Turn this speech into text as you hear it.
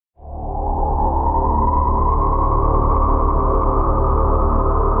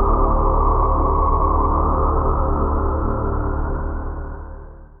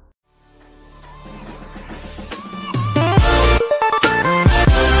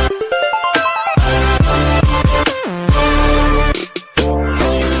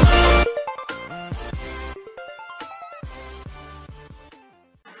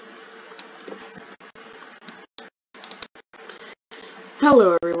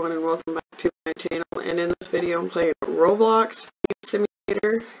everyone, and welcome back to my channel. And in this video I'm playing Roblox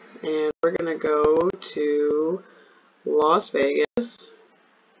Simulator, and we're gonna go to Las Vegas.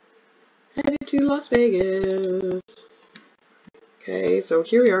 Headed to Las Vegas. Okay, so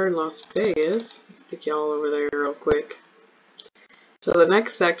here we are in Las Vegas. Take y'all over there real quick. So the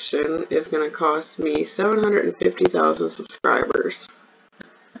next section is gonna cost me 750,000 subscribers.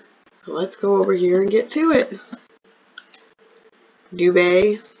 So let's go over here and get to it.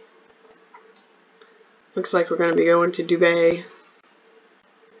 Dubai. Looks like we're going to be going to Dubai.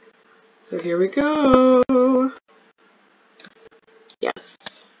 So here we go.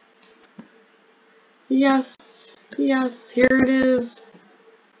 Yes. Yes. Yes. Here it is.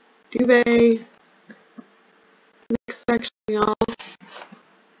 Dubai. Next section, y'all.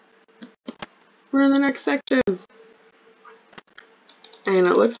 We're in the next section. And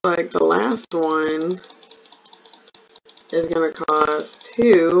it looks like the last one is going to cost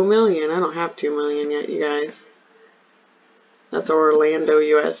 2 million. I don't have 2 million yet, you guys. That's Orlando,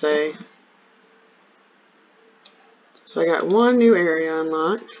 USA. So I got one new area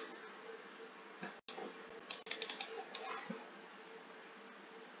unlocked.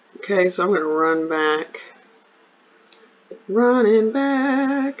 Okay, so I'm going to run back. Running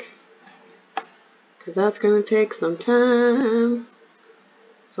back. Because that's going to take some time.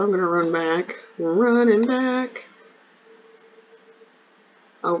 So I'm going to run back. Running back.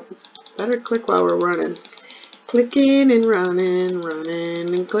 Oh, better click while we're running. Clicking and running,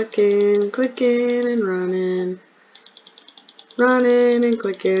 running and clicking, clicking and running. Running and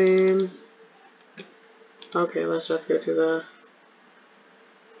clicking. Okay, let's just go to the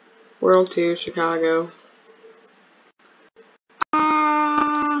World 2, Chicago.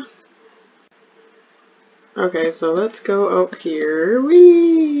 Ah! Okay, so let's go up here.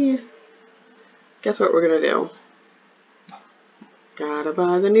 Whee! Guess what we're gonna do? Gotta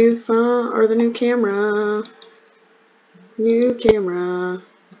buy the new phone, or the new camera. New camera.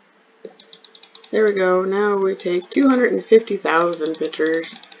 There we go. Now we take 250,000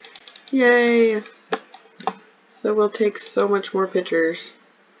 pictures. Yay! So we'll take so much more pictures.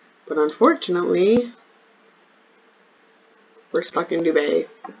 But unfortunately, we're stuck in Dubai.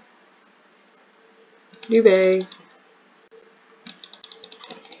 Dubai.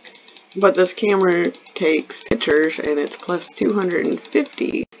 But this camera takes pictures and it's plus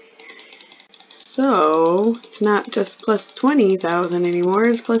 250. So it's not just plus 20,000 anymore,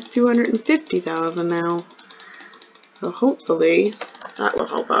 it's plus 250,000 now. So hopefully that will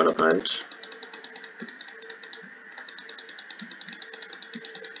help out a bunch.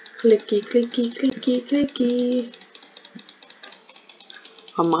 Clicky, clicky, clicky, clicky.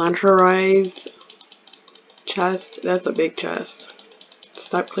 A monsterized chest. That's a big chest.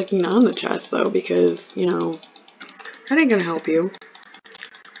 Stop clicking on the chest though, because, you know, that ain't gonna help you.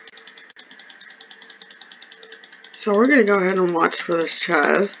 So we're gonna go ahead and watch for this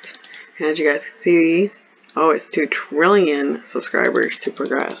chest. And as you guys can see, oh, it's 2 trillion subscribers to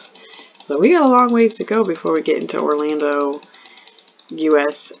progress. So we got a long ways to go before we get into Orlando,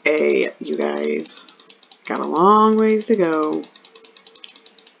 USA, you guys. Got a long ways to go.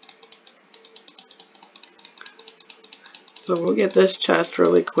 So we'll get this chest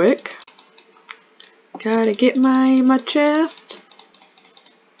really quick. Gotta get my chest.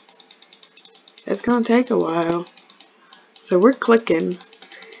 It's gonna take a while. So we're clicking.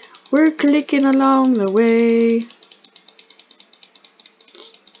 We're clicking along the way.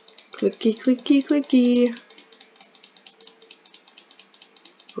 Clicky, clicky, clicky.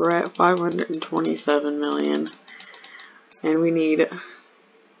 We're at 527 million. And we need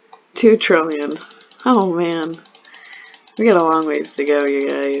 2 trillion. Oh man. We got a long ways to go, you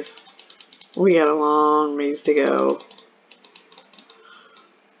guys. We got a long ways to go.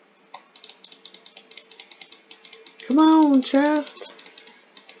 Come on, chest.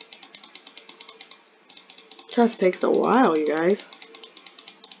 Chest takes a while, you guys.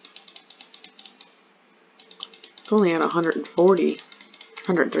 It's only at 140.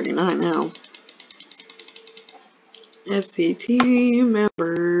 139 now. Let's see, team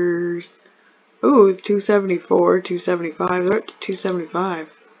members. Ooh, 274, 275. They're up to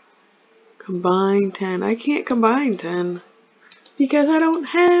 275. Combine 10. I can't combine 10 because I don't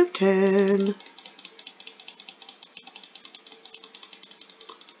have 10.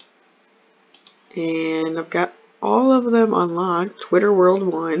 And I've got all of them unlocked. Twitter World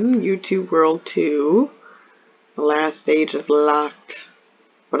 1, YouTube World 2. The last stage is locked.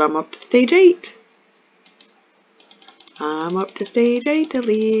 But I'm up to stage 8. I'm up to stage 8 at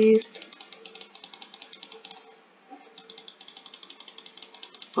least.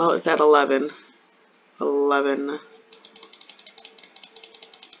 Well, it's at 11. 11.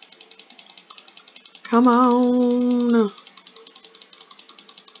 Come on.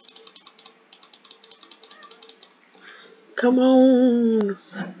 Come on.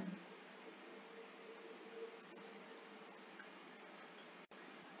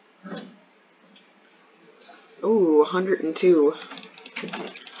 Ooh, 102.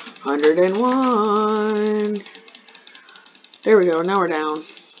 101. There we go. Now we're down.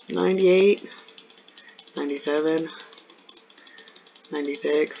 98. 97.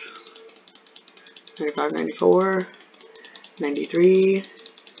 96. 95, 94. 93.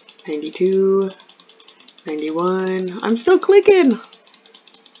 92. 91. I'm still clicking.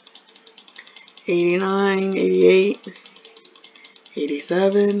 89. 88.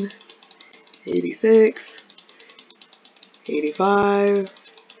 87. 86. 85,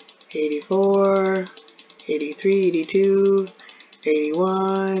 84, 83, 82,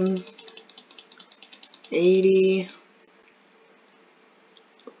 81, 80.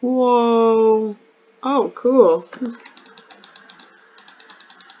 Whoa. Oh, cool.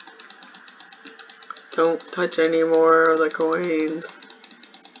 Don't touch any more of the coins.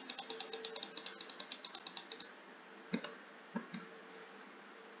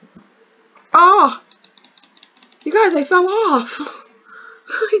 Oh! You guys, I fell off.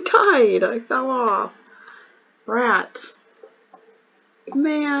 I died. I fell off. Rats.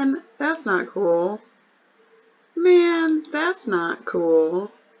 Man, that's not cool. Man, that's not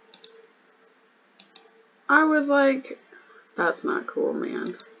cool. I was like, that's not cool,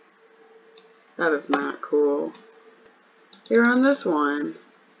 man. That is not cool. You're on this one.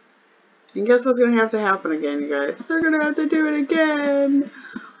 And guess what's going to have to happen again, you guys? They're going to have to do it again.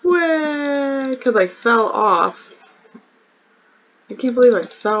 Way! Because I fell off. I can't believe I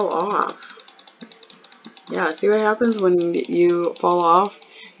fell off. Yeah, see what happens when you fall off?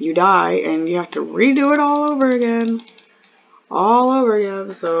 You die, and you have to redo it all over again. All over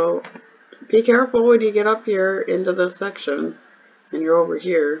again. So, be careful when you get up here into this section. And you're over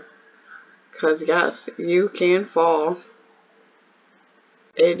here. Because, yes, you can fall.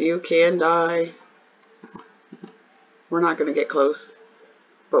 And you can die. We're not going to get close.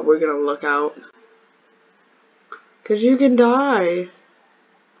 But we're going to look out. Because you can die.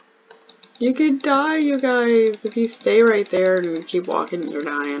 You can die, you guys. If you stay right there and you keep walking, you're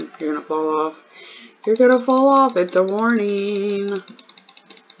dying. You're going to fall off. You're going to fall off. It's a warning.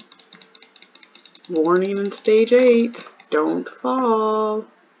 Warning in stage 8. Don't fall.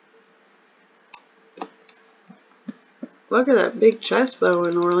 Look at that big chest, though,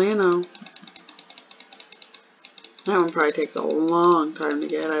 in Orlando. That one probably takes a long time to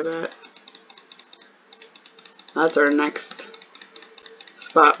get, I bet. That's our next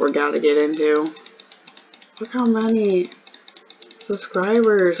spot we're gotta get into. Look how many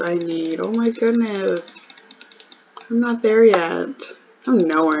subscribers I need. Oh my goodness. I'm not there yet. I'm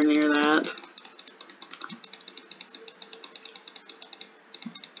nowhere near that.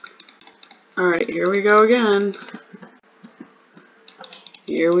 Alright, here we go again.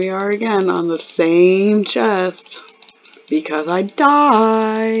 Here we are again on the same chest. Because I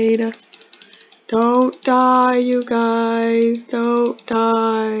died. Don't die, you guys. Don't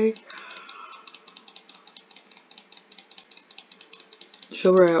die.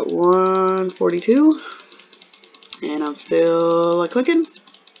 So we're at 142. And I'm still clicking.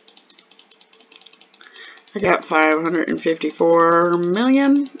 I got 554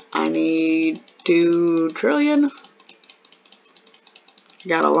 million. I need 2 trillion.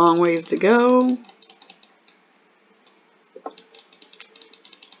 Got a long ways to go.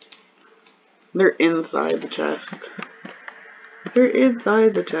 They're inside the chest. They're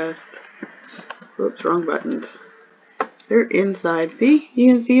inside the chest. Oops, wrong buttons. They're inside. See?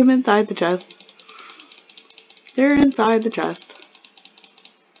 You can see them inside the chest. They're inside the chest.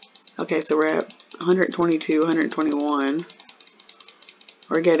 Okay, so we're at 122, 121.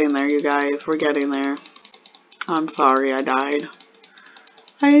 We're getting there, you guys. We're getting there. I'm sorry I died.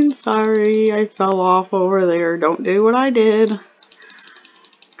 I'm sorry I fell off over there. Don't do what I did.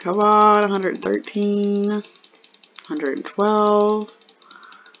 Come on, 113, 112.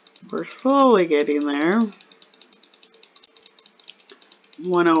 We're slowly getting there.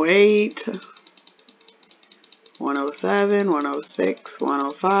 108, 107, 106,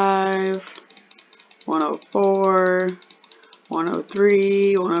 105, 104,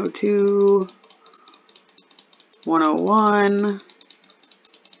 103, 102, 101.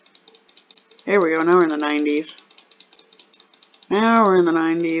 There we go, now we're in the 90s. Now we're in the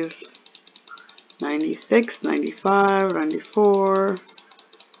 90s. 96, 95, 94,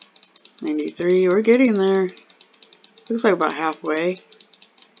 93. We're getting there. Looks like about halfway.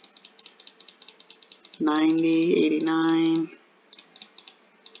 90, 89.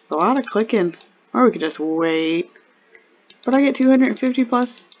 It's a lot of clicking. Or we could just wait. But I get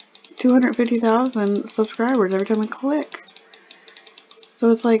 250,000 subscribers every time I click. So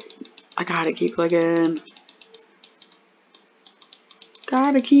it's like, I gotta keep clicking.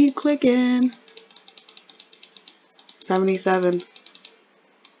 Gotta keep clicking. 77.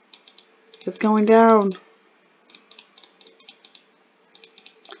 It's going down.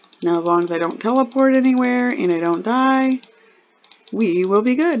 Now as long as I don't teleport anywhere and I don't die, we will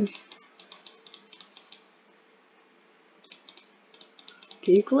be good.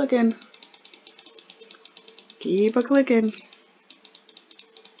 Keep clicking. Keep a clicking.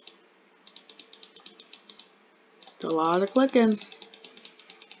 It's a lot of clicking.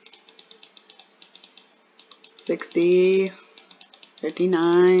 60,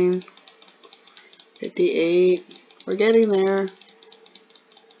 59, 58. We're getting there.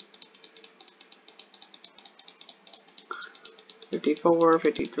 54,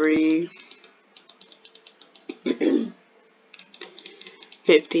 53,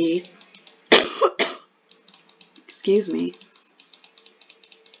 50. Excuse me.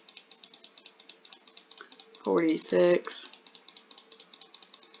 46,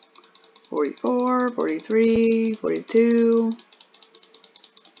 44, 43, 42,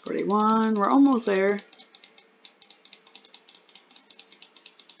 41. We're almost there.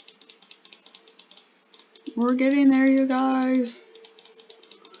 We're getting there, you guys.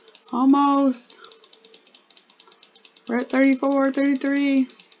 Almost. We're at 34, 33,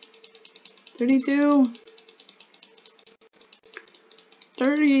 32,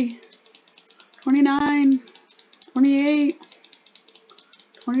 30, 29, 28,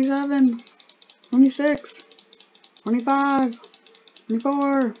 27, 26, 25,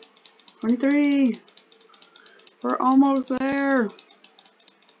 24, 23. We're almost there.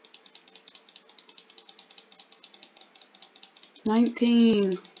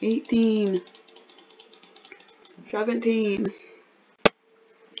 19, 18, 17.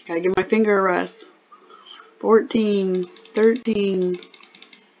 Gotta give my finger a rest. 14, 13,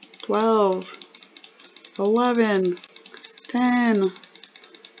 12, 11, 10,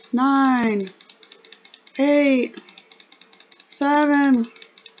 9, 8, 7,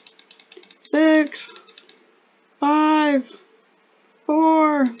 6, 5,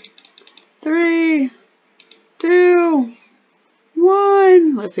 4, 3, 2,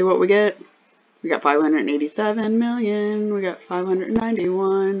 1. Let's see what we get. We got 587 million. We got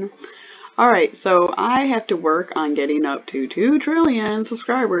 591. Alright, so I have to work on getting up to 2 trillion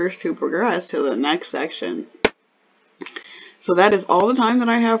subscribers to progress to the next section. So that is all the time that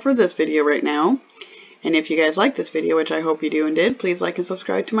I have for this video right now. And if you guys like this video, which I hope you do and did, please like and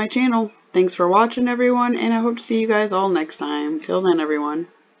subscribe to my channel. Thanks for watching, everyone, and I hope to see you guys all next time. Till then, everyone.